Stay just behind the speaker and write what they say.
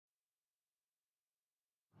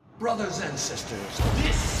Brothers and sisters,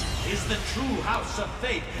 this is the true house of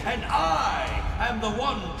faith, and I am the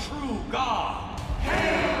one true God.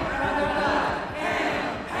 Hail, Brother God!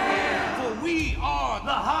 Hail, hail! For we are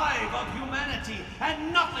the hive of humanity,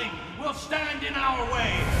 and nothing will stand in our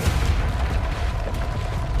way.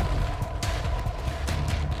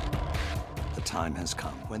 The time has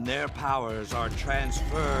come when their powers are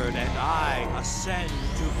transferred, and I ascend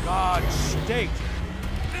to God's state.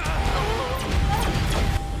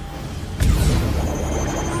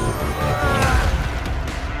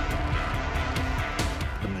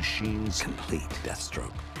 The machine's complete,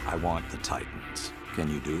 Deathstroke. I want the Titans. Can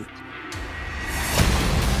you do it?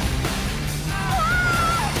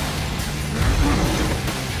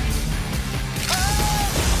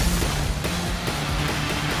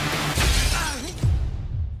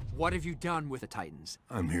 What have you done with the Titans?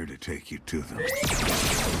 I'm here to take you to them.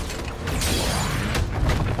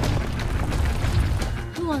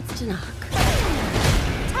 Who wants to knock?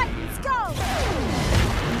 Titans, go!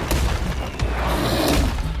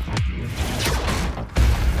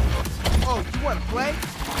 Oh, you want to play?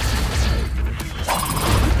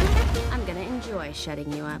 I'm gonna enjoy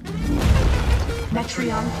shutting you up.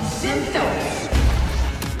 Metreon Zinthos!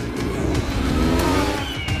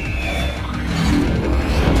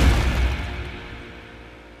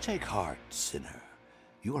 Take heart, sinner.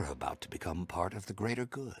 You are about to become part of the greater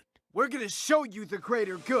good. We're gonna show you the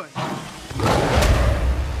greater good.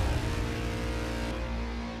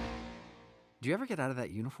 Do you ever get out of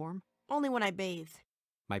that uniform? Only when I bathe.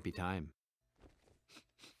 Might be time.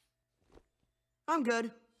 I'm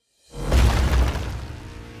good.